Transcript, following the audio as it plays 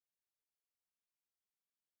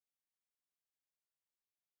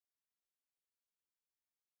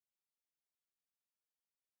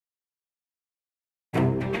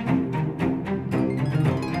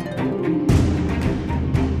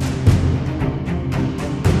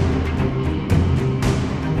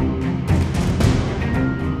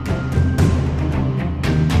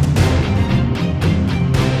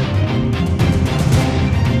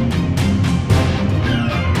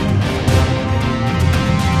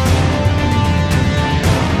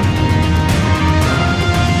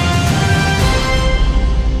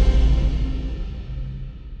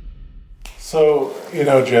You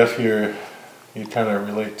know, Jeff, you kind of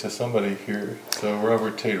relate to somebody here. So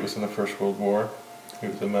Robert Tate was in the First World War. He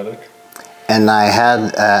was a medic. And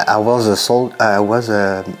I was a soldier,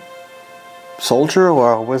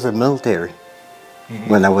 or I was a military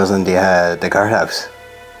when I was in the guardhouse.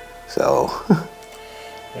 So.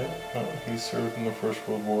 Yeah, no, he served in the First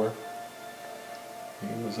World War. He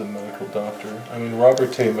was a medical doctor. I mean,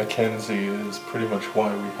 Robert Tate Mackenzie is pretty much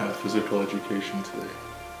why we have physical education today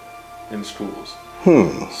in schools.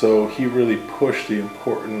 So he really pushed the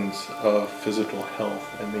importance of physical health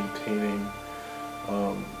and maintaining,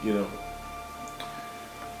 you know,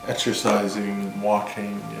 exercising,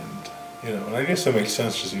 walking, and I guess that makes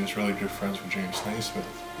sense because he was really good friends with James Naismith.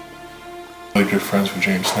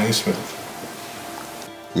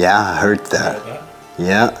 Yeah, I heard that.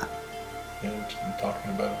 Yeah. Yeah, which I'm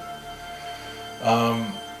talking about.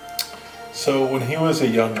 So when he was a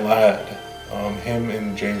young lad, him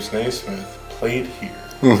and James Naismith played here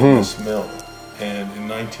in this mill, and in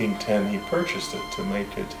 1910 he purchased it to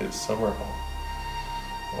make it his summer home.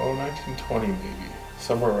 Oh, 1920 maybe,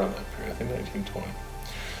 somewhere around that period, I think 1920.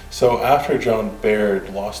 So after John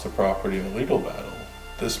Baird lost the property in a legal battle,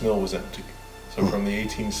 this mill was empty. So from the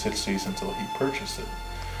 1860s until he purchased it.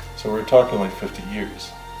 So we're talking like 50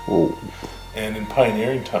 years. Ooh. And in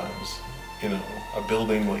pioneering times, you know, a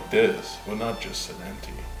building like this would not just sit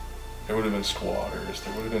empty. There would have been squatters,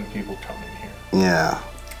 there would have been people coming here. Yeah.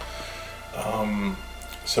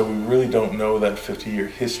 So we really don't know that 50-year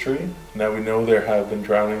history. Now we know there have been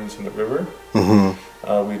drownings in the river.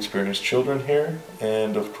 We experienced children here,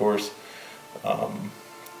 and of course,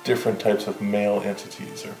 different types of male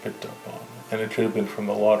entities are picked up on. And it could have been from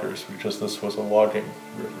the loggers, because this was a logging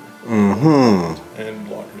river. And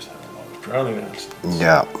loggers had a lot of drowning accidents.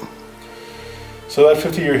 Yeah. So that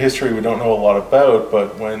 50-year history we don't know a lot about,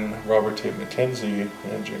 but when Robert Tate Mackenzie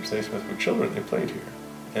and James Naismith were children, they played here.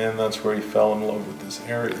 And that's where he fell in love with this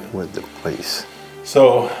area. With the place.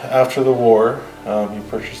 So after the war, he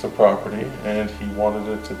purchased the property, and he wanted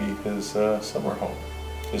it to be his summer home,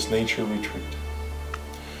 his nature retreat.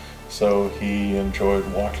 So he enjoyed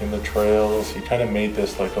walking the trails. He kind of made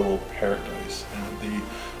this like a little paradise. And the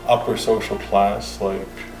upper social class, like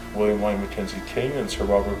William Lyon Mackenzie King and Sir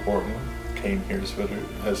Robert Borton, came here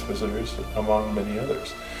as visitors, among many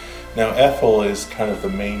others. Now Ethel is kind of the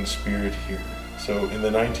main spirit here. So in the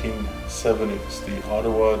 1970s, the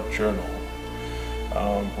Ottawa Journal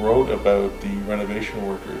wrote about the renovation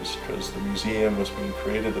workers, because the museum was being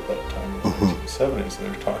created at that time in the 1970s, and they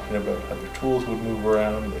were talking about how their tools would move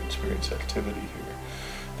around and they experienced activity here.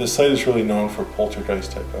 This site is really known for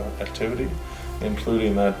poltergeist type of activity,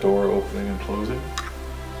 including that door opening and closing.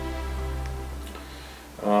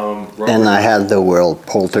 And I had the word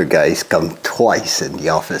poltergeist come twice in the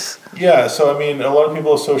office. Yeah, so I mean, a lot of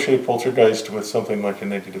people associate poltergeist with something like a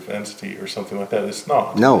negative entity or something like that. It's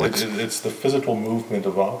not. No, it's the physical movement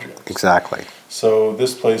of objects. Exactly. So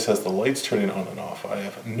this place has the lights turning on and off. I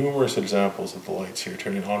have numerous examples of the lights here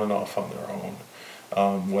turning on and off on their own.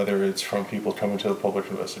 Whether it's from people coming to the public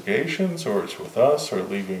investigations, or it's with us, or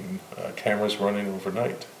leaving cameras running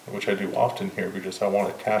overnight, which I do often here because I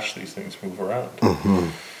want to catch these things move around.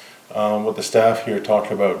 What the staff here talk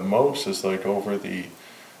about most is like over the,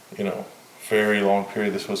 very long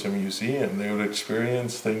period this was a museum, they would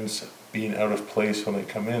experience things being out of place when they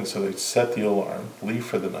come in. So they'd set the alarm, leave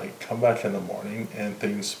for the night, come back in the morning, and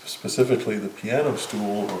things, specifically the piano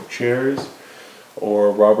stool or chairs,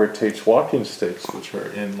 or Robert Tate's walking sticks, which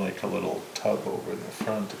are in like a little tub over in the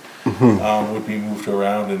front, would be moved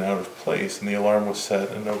around and out of place, and the alarm was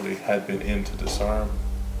set and nobody had been in to disarm.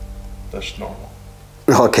 That's normal.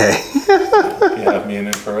 Okay. You have me in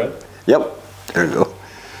infrared? Yep, there you go.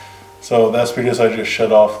 So that's because I just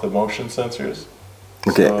shut off the motion sensors.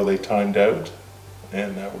 Okay. So they timed out,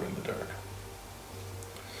 and now we're in the dark.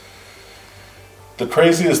 The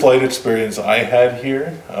craziest light experience I had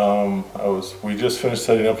here, we just finished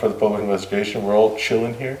setting up for the public investigation. We're all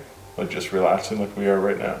chilling here, like just relaxing like we are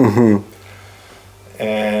right now.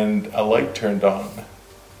 And a light turned on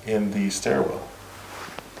in the stairwell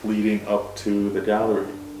leading up to the gallery.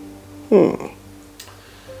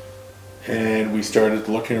 And we started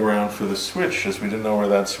looking around for the switch, because we didn't know where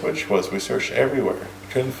that switch was. We searched everywhere,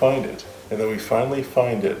 couldn't find it. And then we finally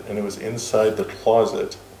find it, and it was inside the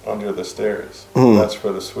closet under the stairs. That's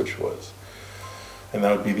where the switch was. And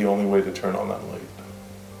that would be the only way to turn on that light.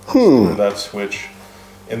 So that switch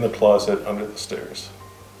in the closet under the stairs.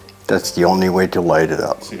 That's the only way to light it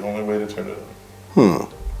up. It's the only way to turn it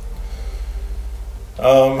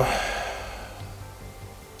on.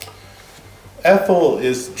 Ethel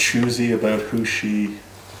is choosy about who she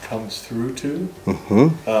comes through to.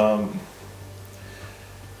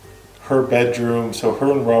 her bedroom, so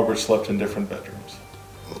her and Robert slept in different bedrooms.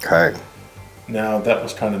 Okay. Now, that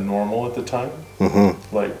was kind of normal at the time.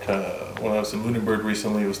 Mm-hmm. Like, when I was in Lunenburg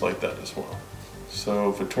recently, it was like that as well.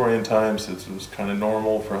 So, Victorian times, it was kind of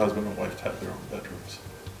normal for husband and wife to have their own bedrooms.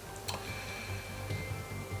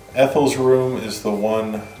 Ethel's room is the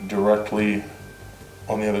one directly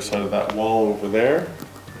on the other side of that wall over there,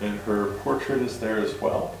 and her portrait is there as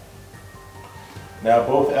well. Now,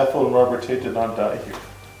 both Ethel and Robert Tate did not die here.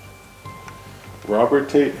 Robert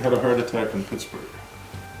Tate had a heart attack in Pittsburgh,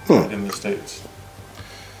 in the States.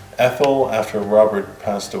 Ethel, after Robert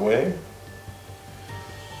passed away,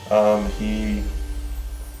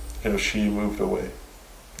 she moved away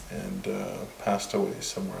and passed away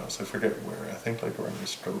somewhere else. I forget where. I think like around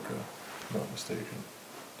Muskoka, if I'm not mistaken.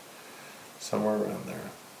 Somewhere around there.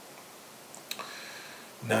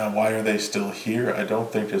 Now, why are they still here? I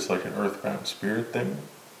don't think it's like an earthbound spirit thing.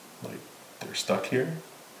 Like, they're stuck here.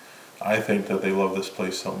 I think that they love this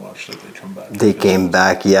place so much that they come back. They came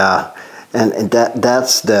back, yeah. And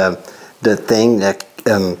that's the thing that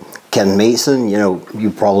Ken Mason,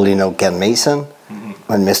 you probably know Ken Mason.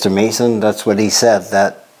 Mm-hmm. And Mr. Mason, that's what he said,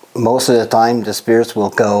 that most of the time the spirits will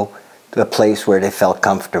go to a place where they felt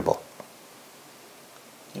comfortable.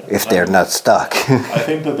 Yeah, if they're not stuck. I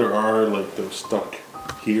think that there are like those stuck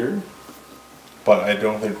here, but I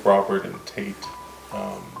don't think Robert and Tate,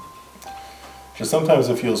 because sometimes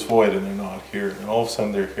it feels void and they're not here, and all of a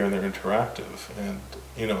sudden they're here and they're interactive, and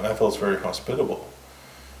Ethel's very hospitable.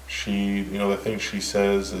 She, the thing she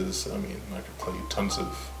says is, I mean, I could play you tons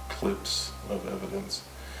of clips of evidence,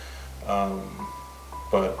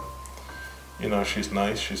 but she's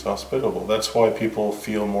nice, she's hospitable. That's why people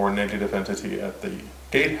feel more negative entity at the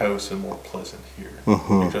gatehouse and more pleasant here,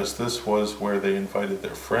 because this was where they invited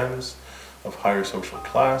their friends of higher social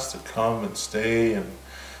class to come and stay and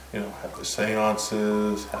have the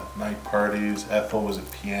seances, have night parties. Ethel was a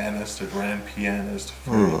pianist, a grand pianist,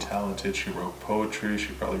 very talented. She wrote poetry,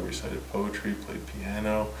 she probably recited poetry, played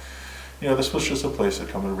piano. This was just a place to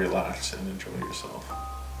come and relax and enjoy yourself.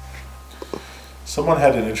 Someone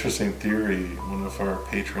had an interesting theory, one of our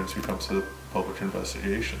patrons who comes to the public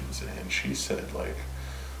investigations, and she said, like,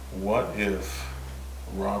 what if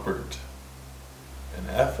Robert and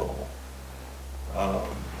Ethel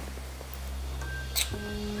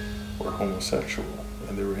were homosexual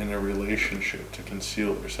and they were in a relationship to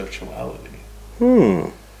conceal their sexuality?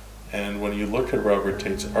 And when you look at Robert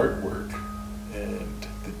Tate's artwork and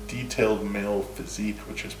the detailed male physique,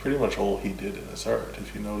 which is pretty much all he did in his art,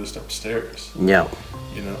 if you noticed upstairs,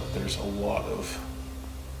 there's a lot of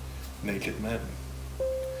naked men.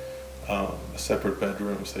 Separate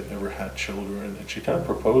bedrooms, they never had children, and she kind of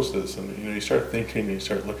proposed this, and you start thinking, you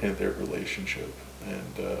start looking at their relationship,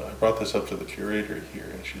 and I brought this up to the curator here,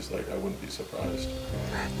 and she's like, I wouldn't be surprised.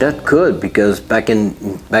 That could, because back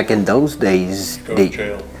in those days, go to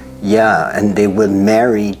jail. Yeah, and they would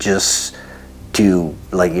marry just to,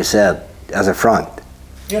 like you said, as a front.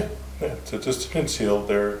 Yeah, so just to conceal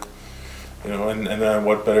their, and then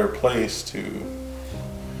what better place to,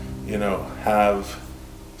 have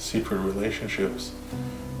secret relationships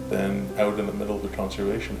than out in the middle of the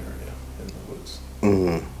conservation area in the woods.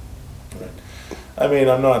 Right. I mean,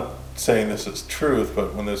 I'm not saying this is truth,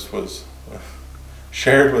 but when this was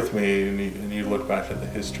shared with me, and you look back at the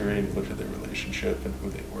history and you look at their relationship and who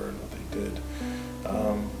they were and what they did,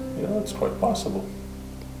 it's quite possible.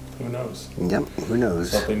 Who knows? Yep, who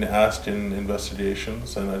knows? Something to ask in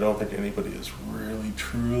investigations, and I don't think anybody has really,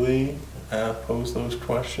 truly posed those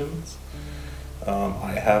questions.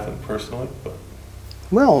 I haven't personally, but...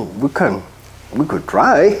 Well, we could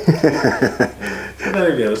try. But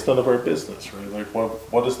then again, it's none of our business, right? Like,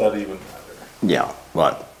 what does that even matter? Yeah,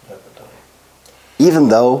 what? At the time. Even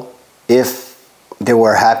though, if they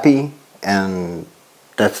were happy, and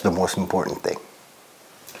that's the most important thing.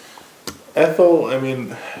 Ethel, I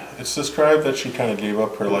mean, it's described that she kind of gave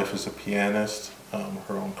up her life as a pianist,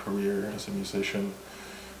 her own career as a musician,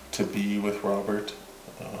 to be with Robert.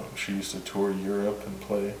 She used to tour Europe and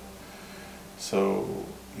play. So,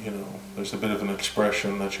 there's a bit of an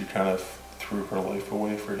expression that she kind of threw her life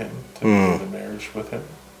away for him to be in the marriage with him.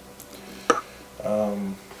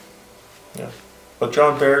 Yeah. But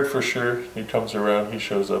John Baird, for sure, he comes around, he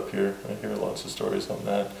shows up here. I hear lots of stories on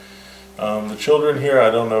that. The children here,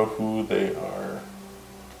 I don't know who they are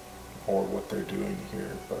or what they're doing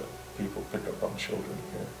here, but people pick up on children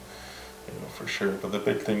here, for sure. But the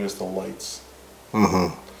big thing is the lights.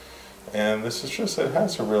 And this is just, it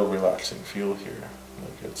has a real relaxing feel here.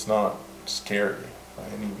 Like, it's not scary. by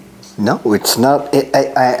any means. No, it's not.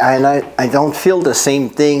 I don't feel the same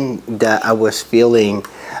thing that I was feeling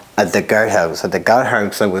at the guardhouse. At the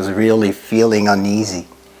guardhouse, I was really feeling uneasy.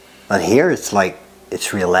 But here, it's like,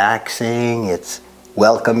 it's relaxing, it's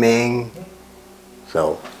welcoming.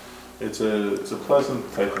 So it's a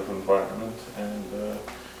pleasant type of environment, and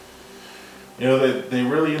you know, they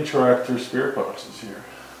really interact through spirit boxes here.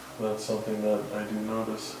 That's something that I do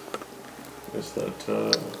notice, is that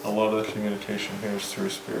a lot of the communication here is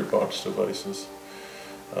through spirit box devices.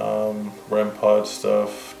 REM pod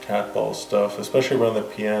stuff, cat ball stuff, especially around the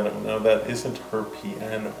piano. Now that isn't her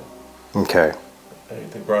piano. okay.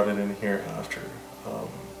 They brought it in here after.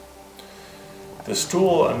 The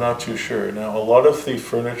stool, I'm not too sure. Now, a lot of the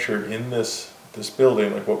furniture in this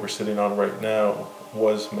building, like what we're sitting on right now,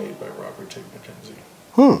 was made by Robert Tig Mackenzie.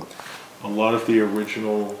 A lot of the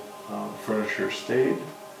original furniture stayed,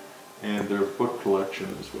 and their book collection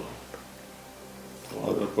as well. A lot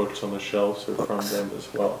of the books on the shelves are from them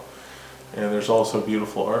as well. And there's also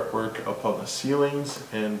beautiful artwork up on the ceilings,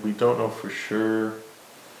 and we don't know for sure.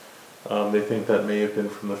 They think that may have been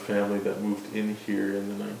from the family that moved in here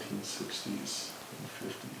in the 1960s and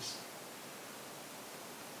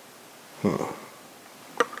 50s.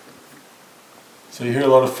 So you hear a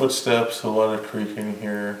lot of footsteps, a lot of creaking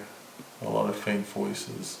here, a lot of faint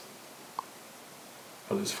voices.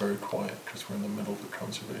 But it's very quiet because we're in the middle of the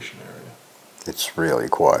conservation area. It's really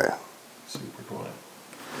quiet. Super quiet.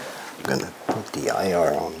 I'm gonna put the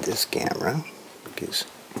IR on this camera because.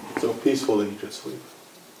 So peaceful that you could sleep.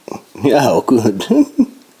 Yeah, oh, good.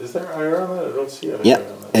 Is there IR on that? I don't see any Yeah,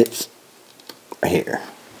 IR on that. it's right here.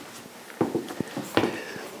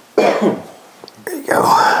 There you go.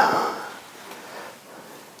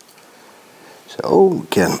 So we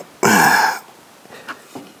can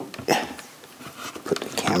put the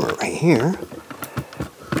camera right here.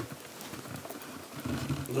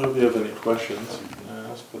 Now, if you have any questions, you can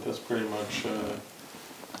ask, but that's pretty much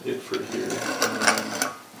it for here.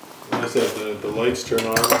 Like I said, the lights turn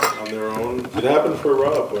on their own. It happened for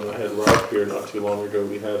Rob when I had Rob here not too long ago.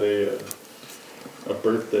 We had a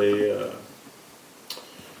birthday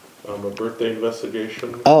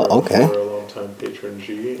investigation. Oh, okay. For a long-time patron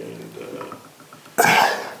G,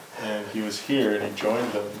 and he was here and he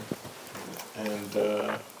joined them, and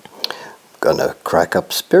Gonna crack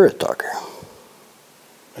up Spirit Talker.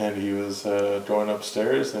 and he was going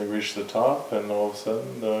upstairs and he reached the top, and all of a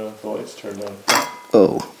sudden the lights turned on.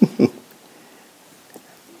 Oh.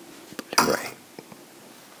 Right.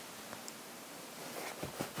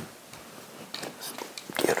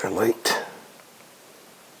 The other light.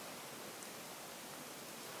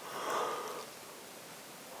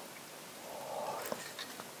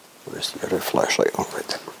 Where's the other flashlight? Oh, right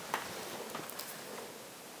there.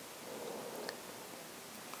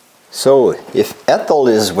 So, if Ethel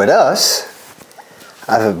is with us,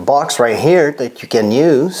 I have a box right here that you can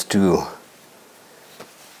use to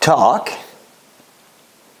talk.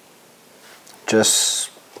 Just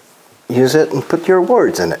use it and put your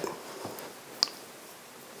words in it.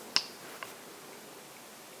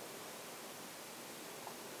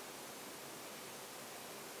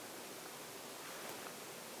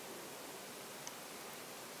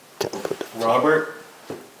 Robert,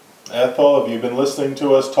 Ethel, have you been listening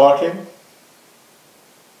to us talking?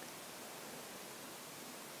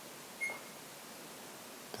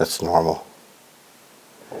 That's normal.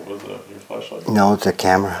 What was that? Your flashlight? No, it's a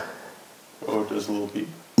camera. Oh, there's a little beep.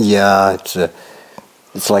 Yeah,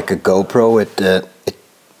 it's like a GoPro.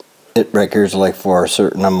 It records like for a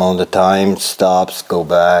certain amount of time, stops, go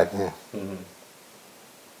back. Mm-hmm.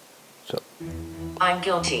 So. I'm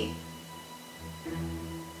guilty.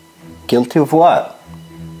 Guilty of what?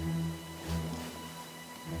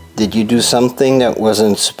 Did you do something that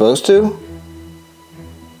wasn't supposed to?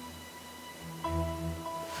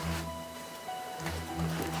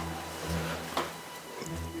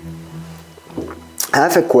 I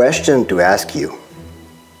have a question to ask you.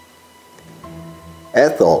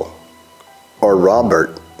 Ethel or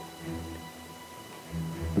Robert,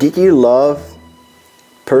 did you love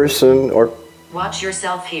person or Watch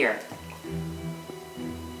yourself here.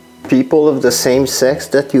 people of the same sex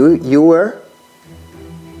that you were?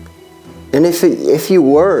 And if you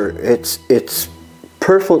were, it's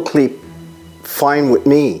perfectly fine with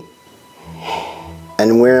me.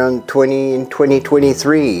 And we're on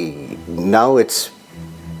 2023. Now it's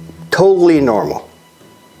totally normal.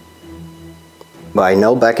 But I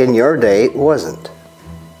know back in your day it wasn't.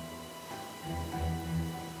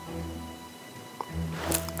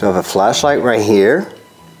 So I have a flashlight right here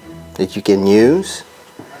that you can use.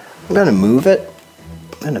 I'm gonna move it.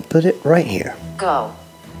 I'm gonna put it right here. Go.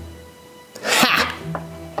 Ha!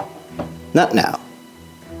 Not now.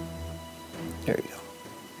 There you go.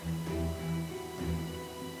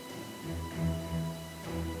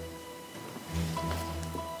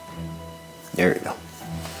 There you go.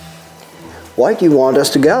 Why do you want us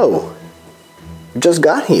to go? We just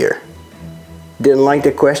got here. Didn't like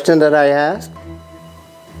the question that I asked?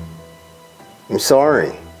 I'm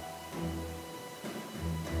sorry.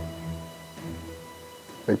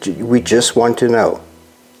 But we just want to know.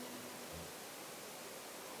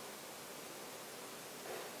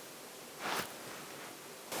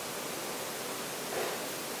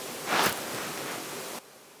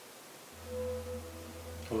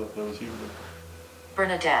 Oh, that was you.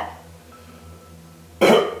 Bernadette.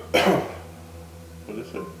 What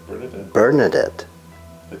is it? Bernadette? Bernadette.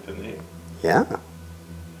 Like the name. Yeah.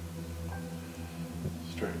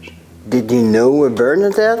 Strange name. Did you know a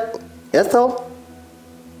Bernadette, Ethel?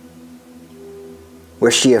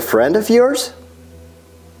 Was she a friend of yours?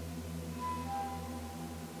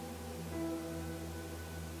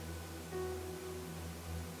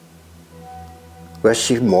 Was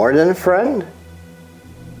she more than a friend?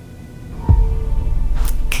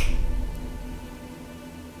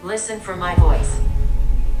 Listen for my voice.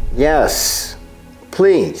 Yes,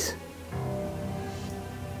 please.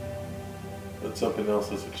 That's something else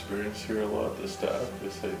that's experienced here a lot. The staff, they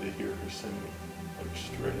say they hear her singing, like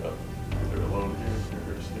straight up. They're alone here and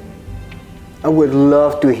hear her singing. I would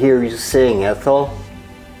love to hear you sing, Ethel.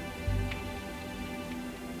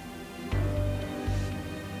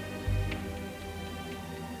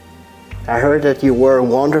 I heard that you were a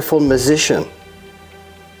wonderful musician.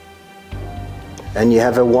 And you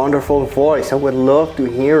have a wonderful voice. I would love to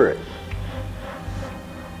hear it.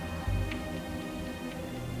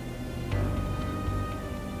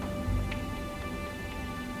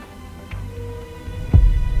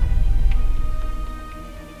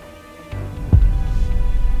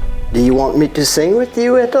 Do you want me to sing with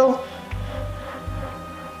you, Ethel?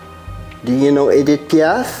 Do you know Edith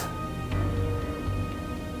Piaf?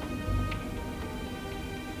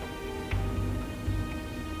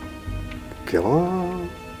 Quand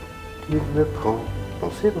il me prend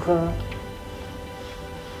dans ses bras,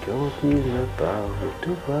 quand il me parle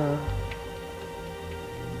tout bas,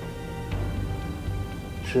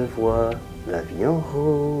 je vois la vie en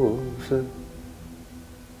rose.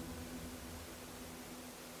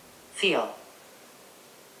 Feel.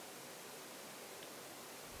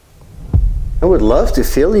 I would love to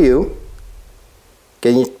feel you.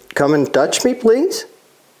 Can you come and touch me, please?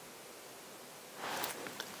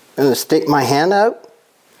 I'm going to stick my hand out.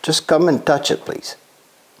 Just come and touch it, please.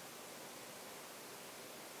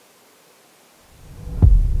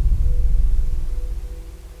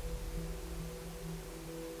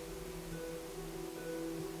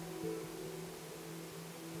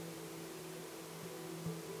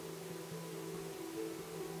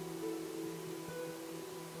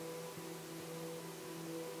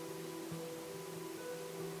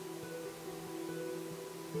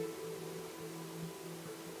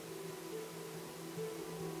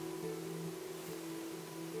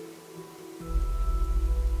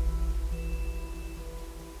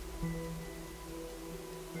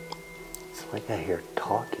 It's like I hear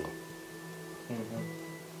talking.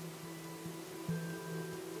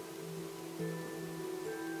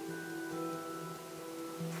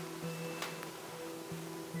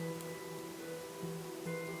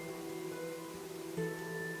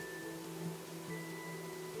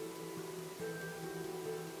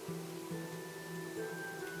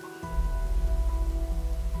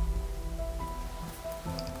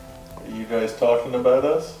 Are you guys talking about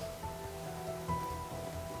us?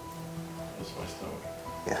 That's my stomach.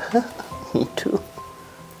 Yeah, me too.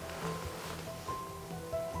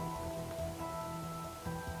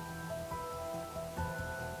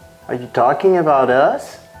 Are you talking about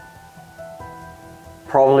us?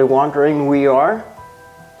 Probably wondering who we are?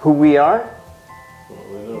 Who we are? Well,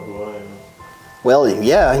 we know who I am. Well,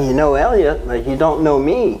 yeah, you know Elliot, but you don't know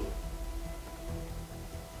me.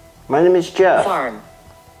 My name is Jeff. Farm.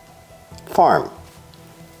 Farm.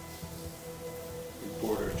 We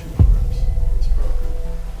border 2 farms. This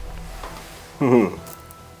property.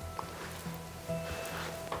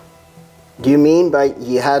 Do you mean by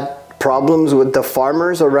you had problems with the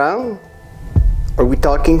farmers around? Are we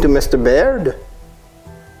talking to Mr. Baird?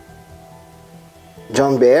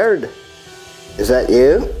 John Baird? Is that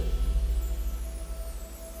you?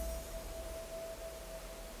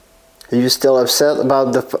 Are you still upset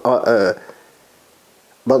about the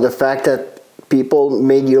fact that people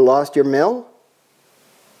made you lost your mill?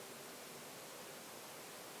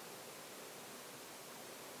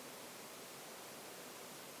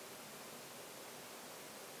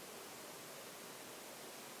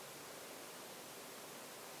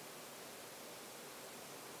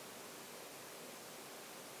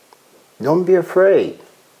 Don't be afraid.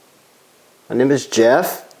 My name is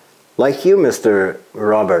Jeff. Like you, Mr.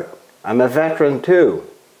 Robert. I'm a veteran too.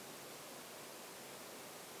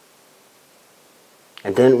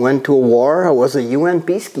 I then went to a war. I was a UN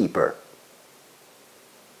peacekeeper.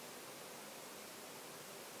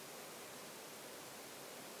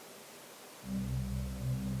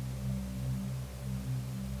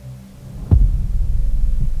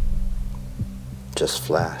 Just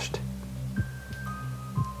flashed.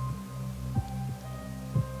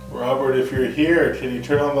 Robert, if you're here, can you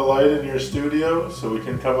turn on the light in your studio so we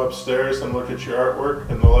can come upstairs and look at your artwork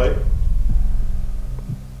in the light?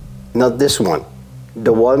 Not this one.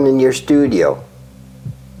 The one in your studio.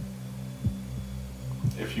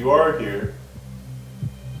 If you are here,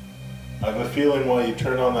 I have a feeling why you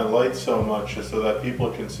turn on that light so much is so that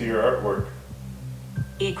people can see your artwork.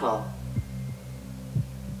 Equal.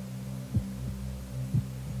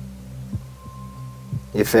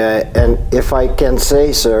 If I can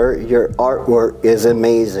say, sir, your artwork is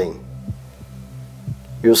amazing.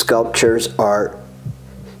 Your sculptures are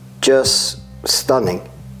just stunning.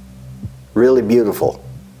 Really beautiful.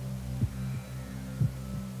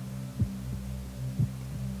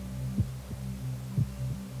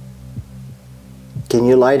 Can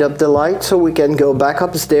you light up the light so we can go back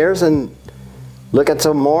upstairs and look at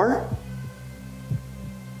some more?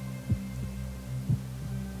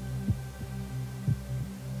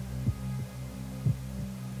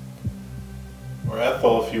 Or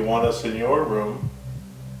Ethel, if you want us in your room,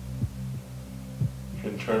 you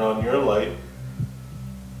can turn on your light.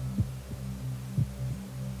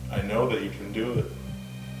 I know that you can do it.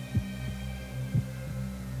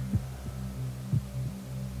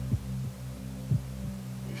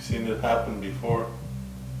 We've seen it happen before.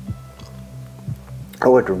 I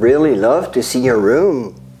would really love to see your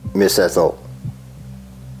room, Miss Ethel.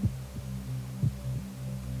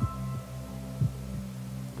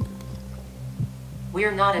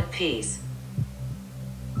 We're not at peace.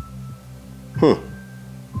 Hmm.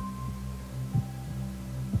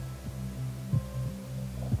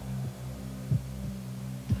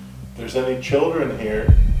 If there's any children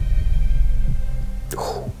here,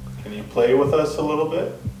 can you play with us a little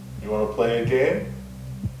bit? You want to play a game?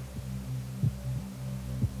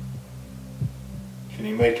 Can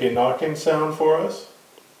you make a knocking sound for us?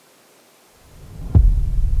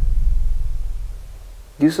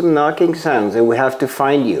 Do some knocking sounds and we have to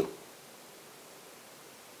find you.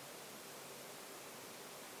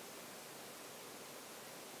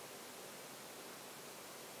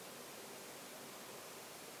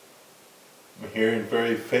 I'm hearing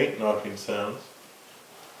very faint knocking sounds.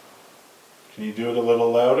 Can you do it a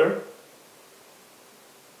little louder?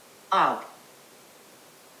 Out.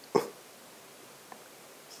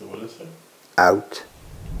 So what is it? Out.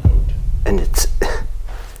 Out. And it's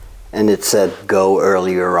and it said go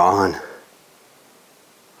earlier on.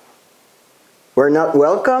 We're not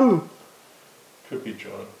welcome? Could be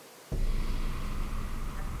John.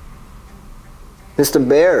 Mr.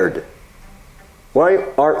 Baird, why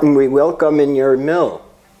aren't we welcome in your mill?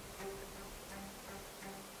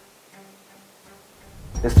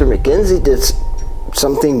 Mr. McKenzie did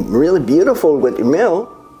something really beautiful with your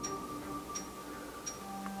mill.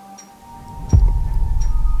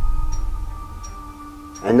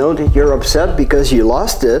 I know that you're upset because you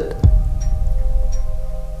lost it.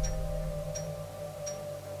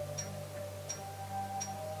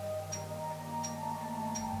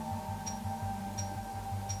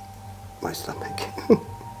 My stomach.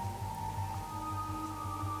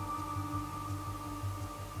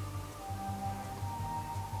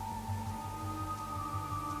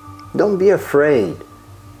 Don't be afraid.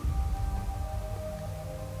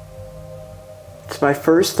 It's my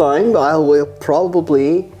first time, but I will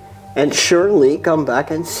probably and surely come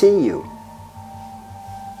back and see you.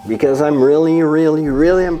 Because I'm really, really,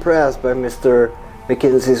 really impressed by Mr.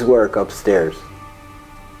 McKenzie's work upstairs.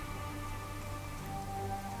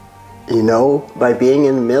 You know, by being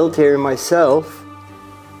in the military myself,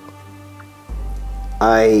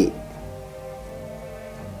 I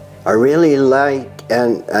really like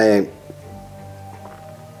and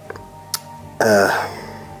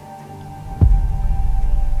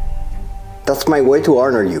that's my way to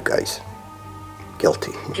honor you guys.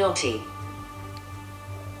 Guilty. Guilty.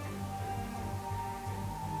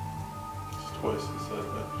 Twice he said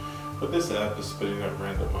that. But this app is spitting out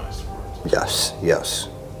randomized words. Yes, yes.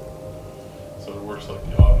 So it works like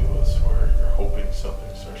the Ovilus where you're hoping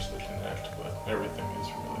something starts to connect, but everything is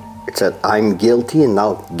really... It said, I'm guilty and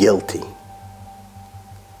not guilty.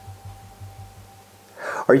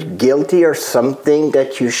 Are you guilty or something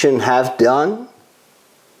that you shouldn't have done?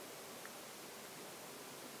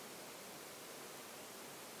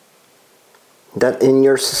 that in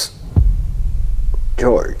your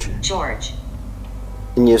George,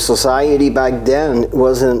 in your society back then, it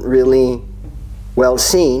wasn't really well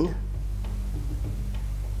seen.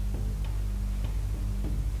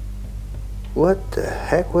 What the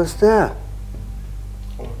heck was that?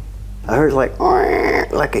 I heard like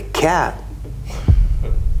a cat.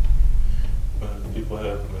 People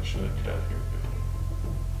have mentioned a cat here before.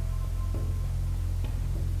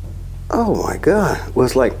 Oh my God, it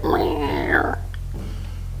was like.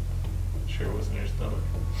 Sure wasn't your stomach.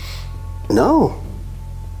 No.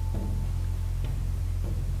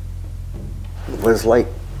 It was like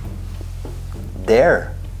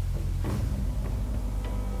there.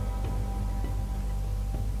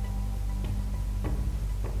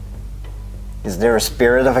 Is there a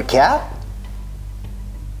spirit of a cat?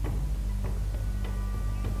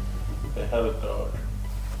 They had a dog.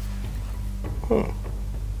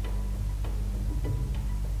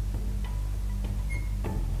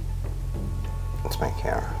 That's my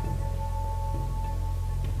camera.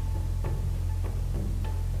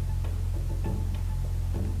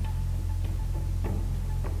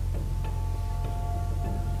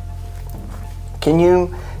 Can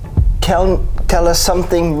you tell us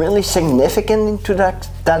something really significant into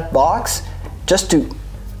that box, just to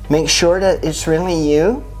make sure that it's really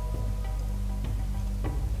you?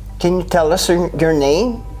 Can you tell us your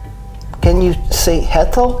name? Can you say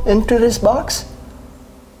Ethel into this box?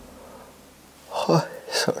 Oh,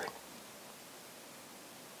 sorry.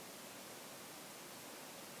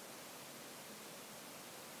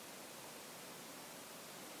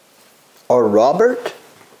 Or Robert?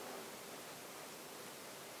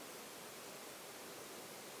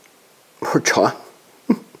 Or John?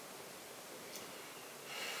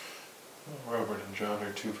 Robert and John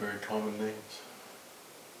are two very common names.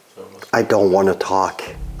 So it must I don't want to talk.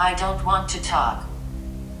 I don't want to talk.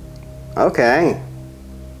 Okay.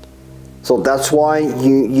 So that's why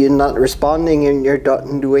you're not responding and you're not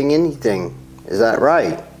doing anything. Is that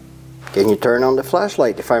right? Can you turn on the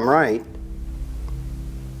flashlight if I'm right?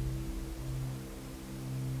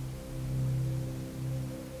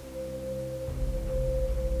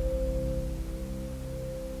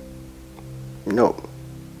 No.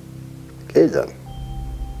 Okay then.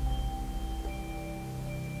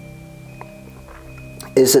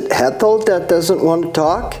 Is it Ethel that doesn't want to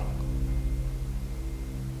talk?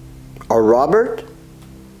 Or Robert?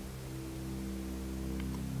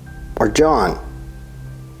 Or John?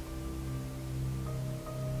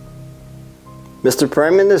 Mr.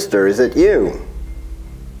 Prime Minister, is it you?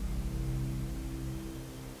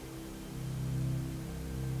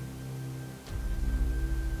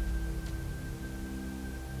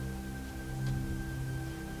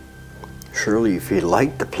 Surely if you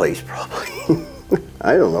liked the place, probably.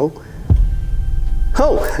 I don't know.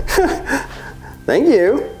 Oh, thank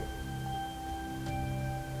you.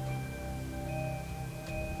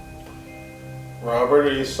 Robert,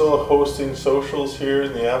 are you still hosting socials here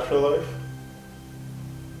in the afterlife?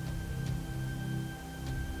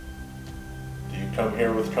 Do you come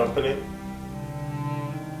here with company?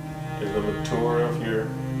 Give them a tour of your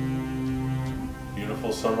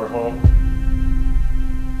beautiful summer home?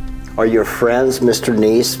 Are your friends Mr.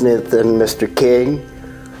 Naismith and Mr. King,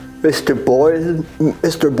 Mr.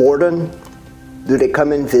 Borden, do they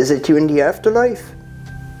come and visit you in the afterlife?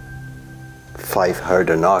 5 heard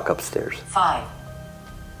a knock upstairs. 5.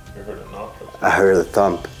 You heard a knock upstairs? I heard a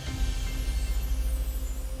thump.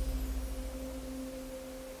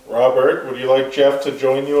 Robert, would you like Jeff to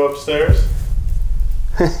join you upstairs?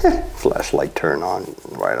 Flashlight turn on,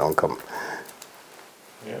 right on come.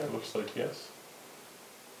 Yeah, it looks like yes.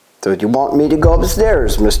 So do you want me to go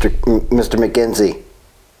upstairs, Mr. McKenzie?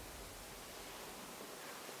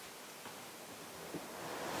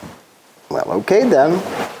 Well, okay then.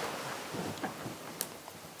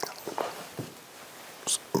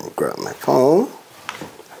 Just grab my phone.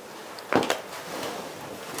 I'll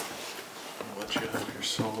let you have your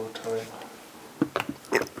solo time.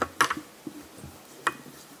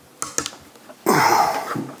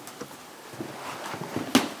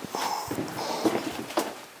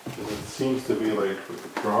 It seems to be like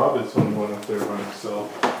Rob is when he went up there by himself.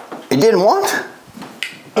 You didn't want?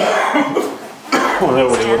 When he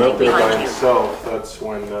went up there by himself, that's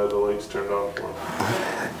when the lights turned on for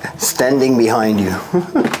him. Standing behind you.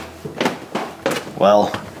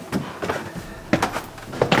 Well.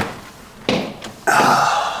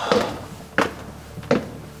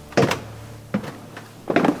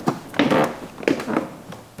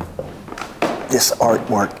 This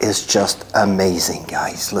artwork is just amazing,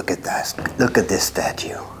 guys. Look at that. Look at this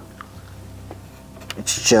statue.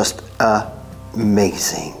 It's just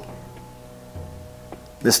amazing.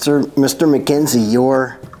 Mr. McKenzie,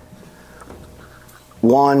 you're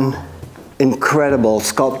one incredible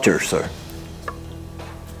sculptor, sir.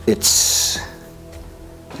 It's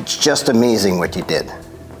just amazing what you did.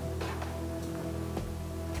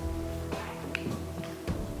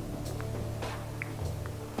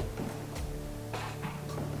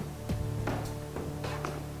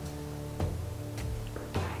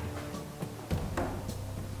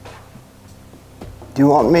 Do you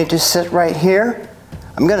want me to sit right here?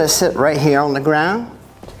 I'm going to sit right here on the ground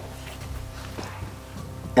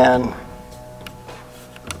and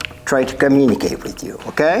try to communicate with you,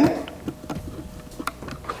 okay?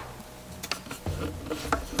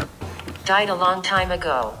 Died a long time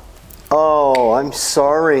ago. Oh, I'm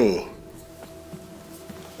sorry.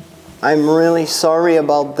 I'm really sorry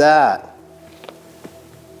about that.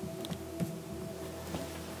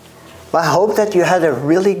 I hope that you had a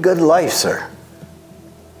really good life, sir.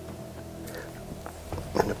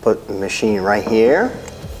 I'm going to put the machine right here.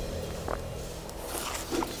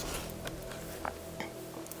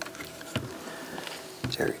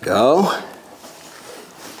 There we go.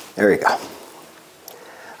 There we go.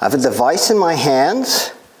 I have a device in my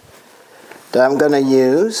hands that I'm going to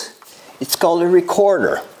use. It's called a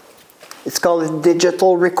recorder. It's called a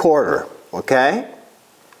digital recorder, okay?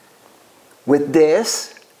 With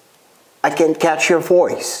this, I can catch your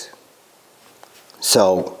voice.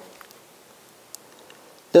 So,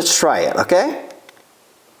 let's try it, okay?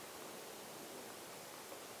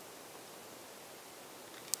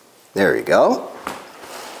 There you go.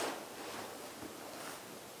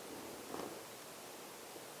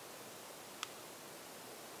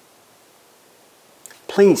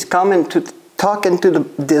 Please come talk into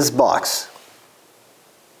this box.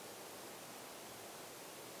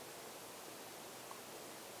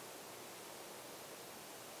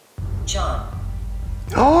 John.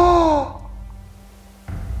 Oh!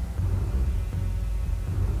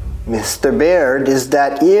 Mr. Baird, is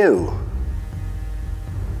that you?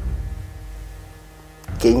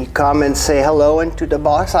 Can you come and say hello into the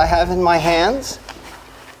box I have in my hands?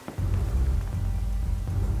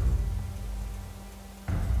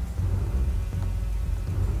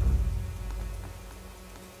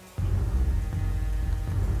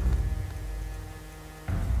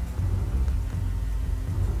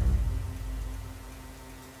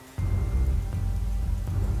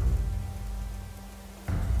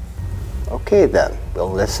 Okay then,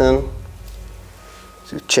 we'll listen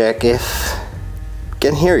to check if we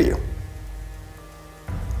can hear you.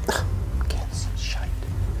 Can't see shite.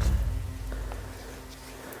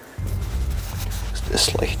 Is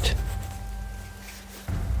this late?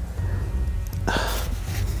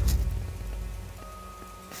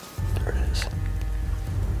 There it is.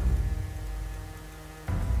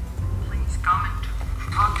 Please comment to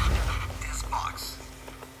talk into this box.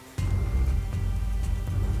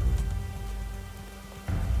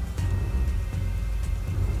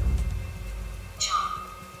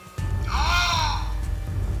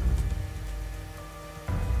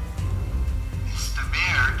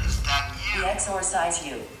 Exorcise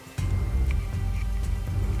you.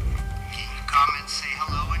 Can you come and say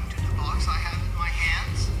hello into the box I have in my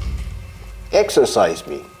hands? Exercise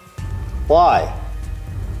me. Why?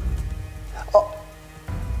 Oh.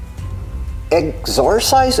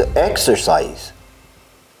 Exorcise or exercise?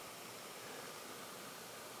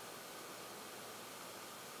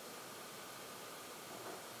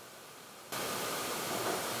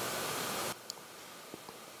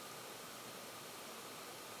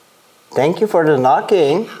 Thank you for the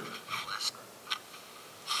knocking.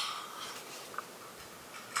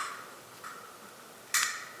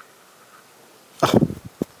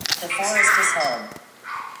 The forest is home.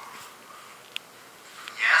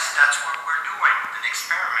 Yes, that's what we're doing, an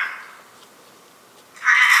experiment.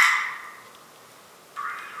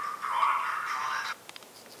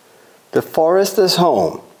 The forest is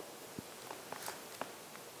home.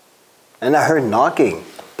 And I heard knocking.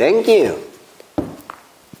 Thank you.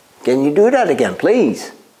 Can you do that again,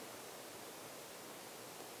 please?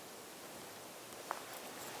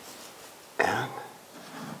 And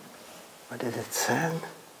what did it say?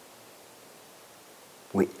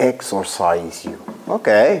 We exorcise you.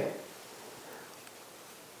 Okay.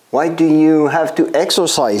 Why do you have to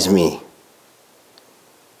exorcise me?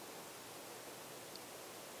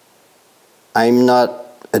 I'm not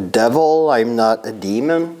a devil, I'm not a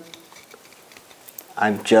demon.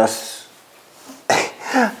 I'm just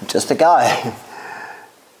a guy.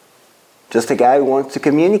 Just a guy who wants to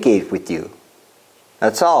communicate with you.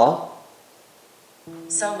 That's all.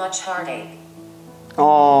 So much heartache.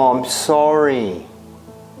 Oh, I'm sorry.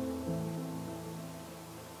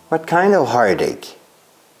 What kind of heartache?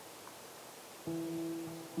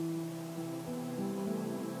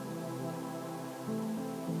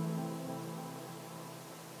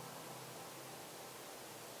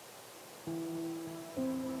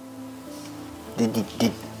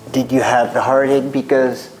 Did you have the heartache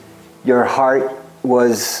because your heart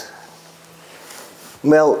was,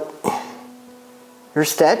 well, your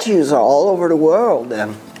statues are all over the world,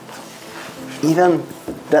 and even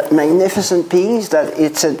that magnificent piece that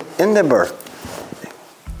it's in Edinburgh,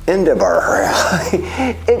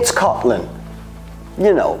 it's Scotland.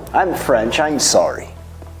 You know, I'm French, I'm sorry.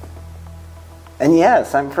 And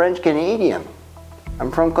yes, I'm French Canadian.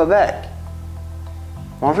 I'm from Quebec.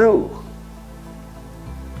 Bonjour.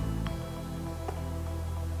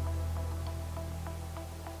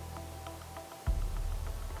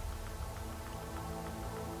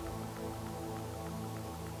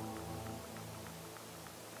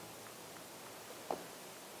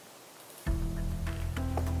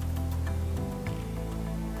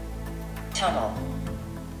 Tunnel.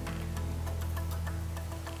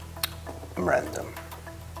 Random.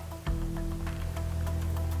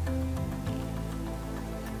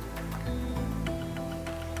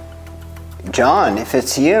 John, if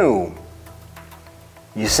it's you.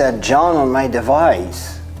 You said John on my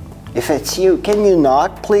device. If it's you, can you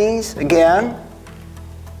knock please again?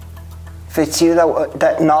 If it's you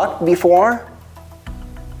that knocked before?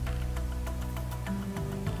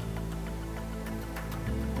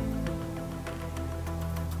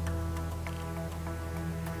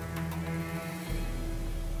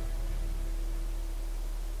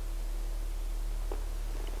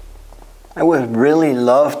 I would really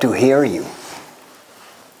love to hear you.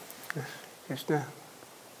 Just now.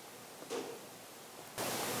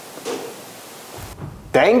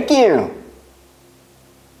 Thank you.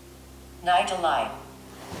 Night alive.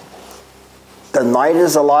 The night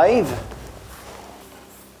is alive.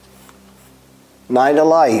 Night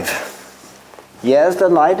alive. Yes, the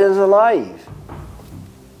night is alive.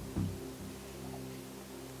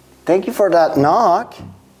 Thank you for that knock.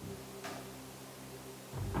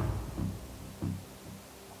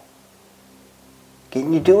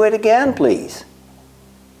 Can you do it again, please?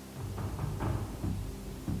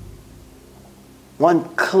 One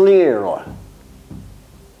clear one.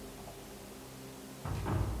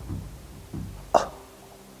 Oh.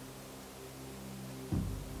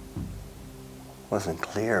 Wasn't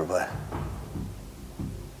clear, but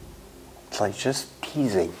it's like just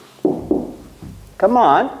teasing. Come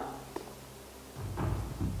on.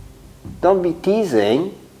 Don't be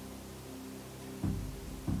teasing.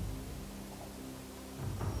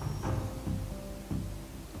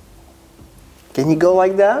 Can you go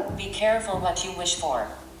like that? Be careful what you wish for.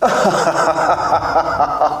 I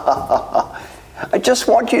just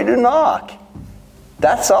want you to knock.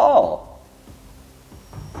 That's all.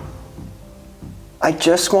 I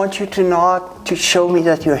just want you to knock to show me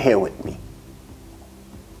that you're here with me.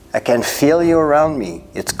 I can feel you around me.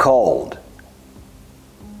 It's cold.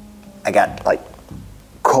 I got like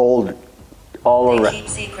cold all around. They keep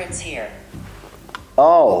secrets here.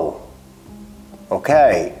 Oh,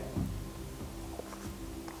 okay.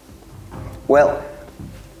 Well,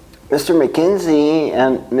 Mr. McKinsey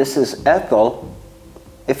and Mrs. Ethel,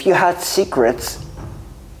 if you had secrets,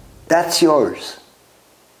 that's yours.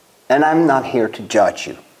 And I'm not here to judge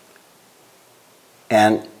you.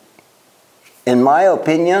 And in my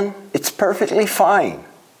opinion, it's perfectly fine.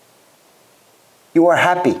 You are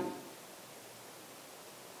happy.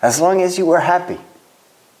 As long as you are happy.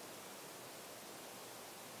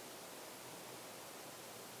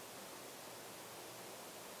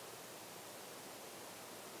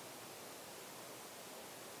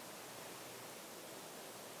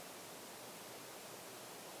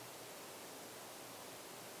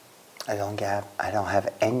 I don't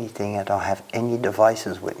have anything, I don't have any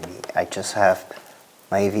devices with me. I just have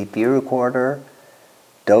my AVP recorder,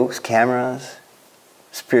 those cameras,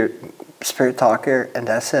 Spirit Talker, and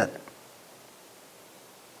that's it.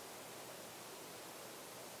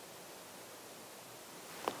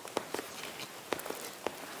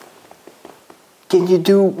 Can you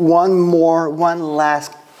do one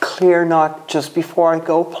last clear knock just before I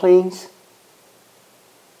go, please?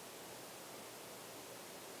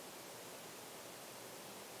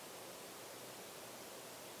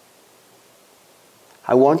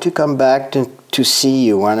 I want to come back to see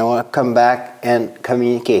you, and I want to come back and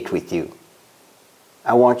communicate with you.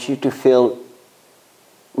 I want you to feel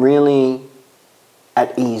really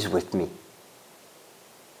at ease with me.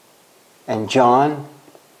 And John,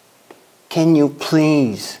 can you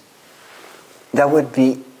please, that would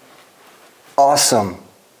be awesome,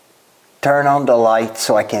 turn on the light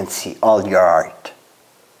so I can see all your art.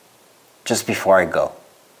 just before I go.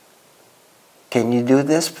 Can you do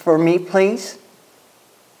this for me, please?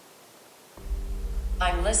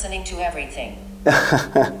 I'm listening to everything.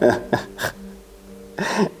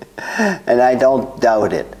 And I don't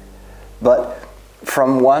doubt it. But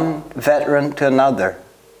from one veteran to another,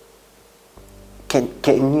 can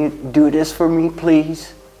you do this for me,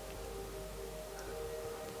 please?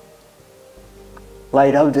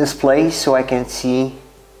 Light up this place so I can see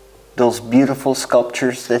those beautiful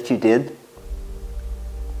sculptures that you did.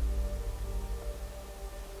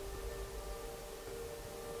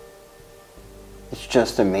 It's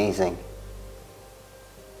just amazing.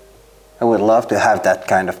 I would love to have that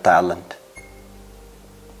kind of talent.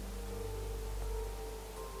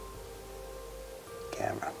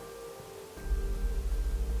 Camera.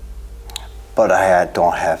 But I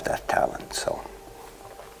don't have that talent, so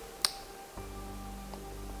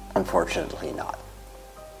unfortunately not.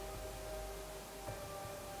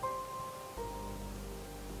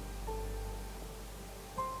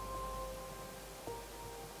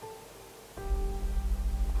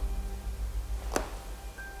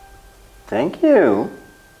 Thank you.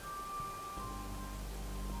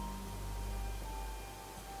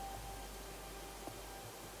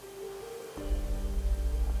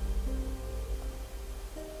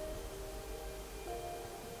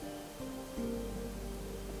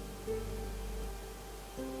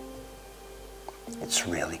 It's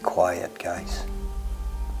really quiet, guys.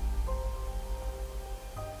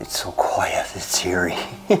 It's so quiet, it's eerie.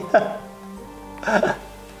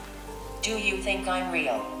 Do you think I'm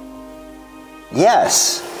real?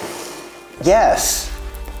 Yes. Yes.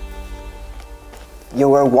 You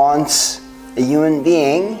were once a human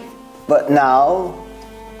being, but now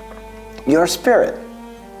you're a spirit.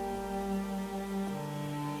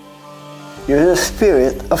 You're the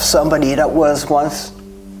spirit of somebody that was once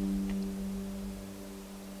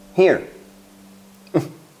here.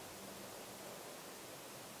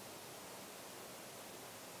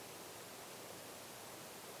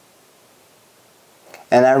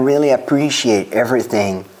 And I really appreciate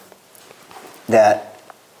everything that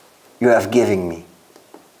you have given me.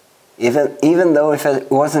 Even though if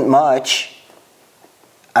it wasn't much,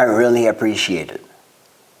 I really appreciate it.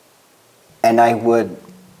 And I would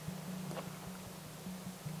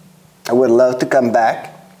love to come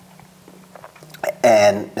back.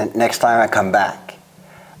 And the next time I come back,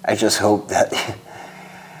 I just hope that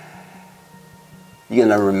you're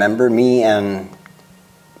gonna remember me and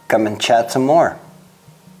come and chat some more.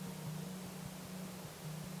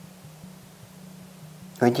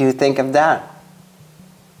 What do you think of that?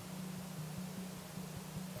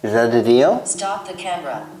 Is that a deal? Stop the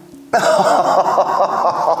camera.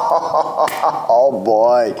 Oh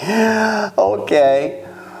boy. Okay.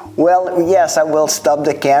 Well, yes, I will stop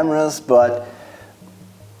the cameras, but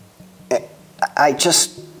I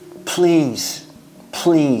just, please,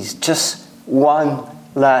 just one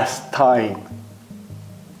last time.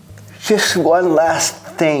 Just one last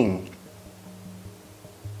thing.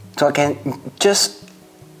 So I can just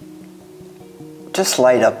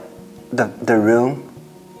light up the room.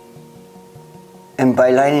 And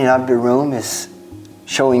by lighting up the room is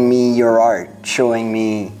showing me your art, showing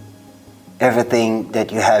me everything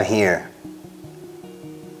that you have here,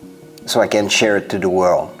 so I can share it to the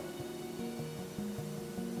world.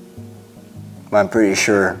 I'm pretty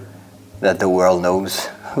sure that the world knows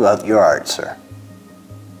about your art, sir.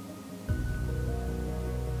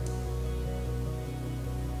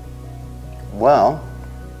 Well,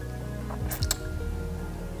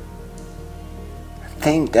 I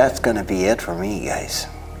think that's gonna be it for me, guys,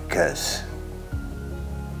 because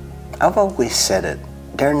I've always said it,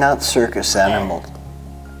 they're not circus animals,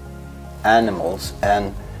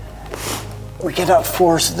 and we cannot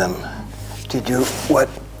force them to do what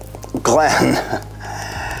Glenn.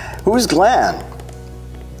 Who's Glenn?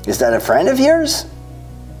 Is that a friend of yours?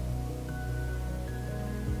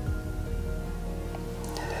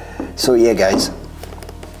 So yeah, guys,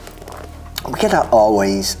 we cannot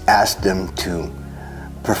always ask them to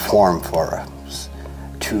perform for us,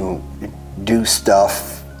 to do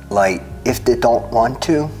stuff. Like, if they don't want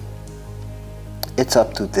to, it's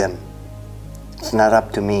up to them. It's not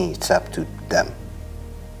up to me, it's up to them.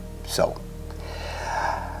 So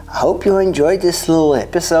I hope you enjoyed this little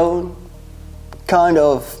episode. Kind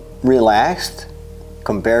of relaxed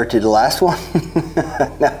compared to the last one.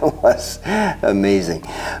 That was amazing.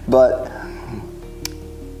 But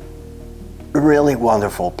really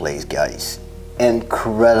wonderful place, guys.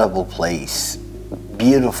 Incredible place.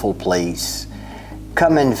 Beautiful place.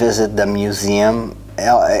 Come and visit the museum.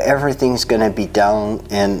 Everything's gonna be down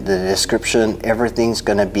in the description. Everything's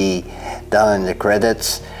gonna be down in the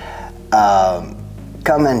credits.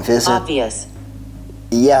 come and visit. Obvious.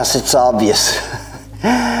 Yes, it's obvious.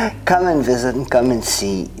 Come and visit and come and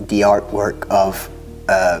see the artwork of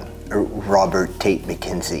Robert Tate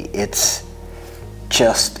McKenzie. It's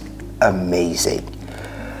just amazing.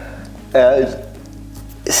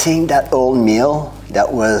 Seeing that old mill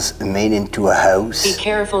that was made into a house. Be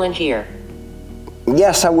careful in here.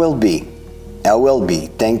 Yes, I will be. I will be.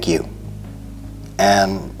 Thank you.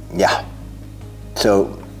 And yeah.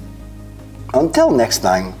 So until next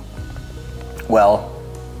time, well,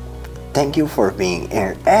 thank you for being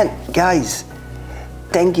here. And guys,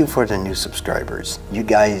 thank you for the new subscribers. You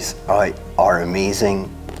guys are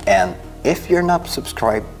amazing. And if you're not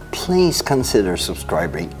subscribed, please consider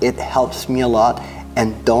subscribing. It helps me a lot.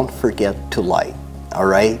 And don't forget to like. All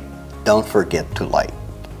right? Don't forget to like.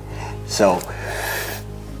 So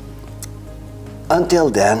until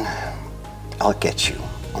then, I'll catch you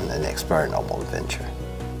on the next paranormal adventure.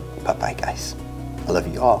 Bye-bye, guys. I love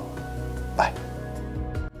you all. Bye.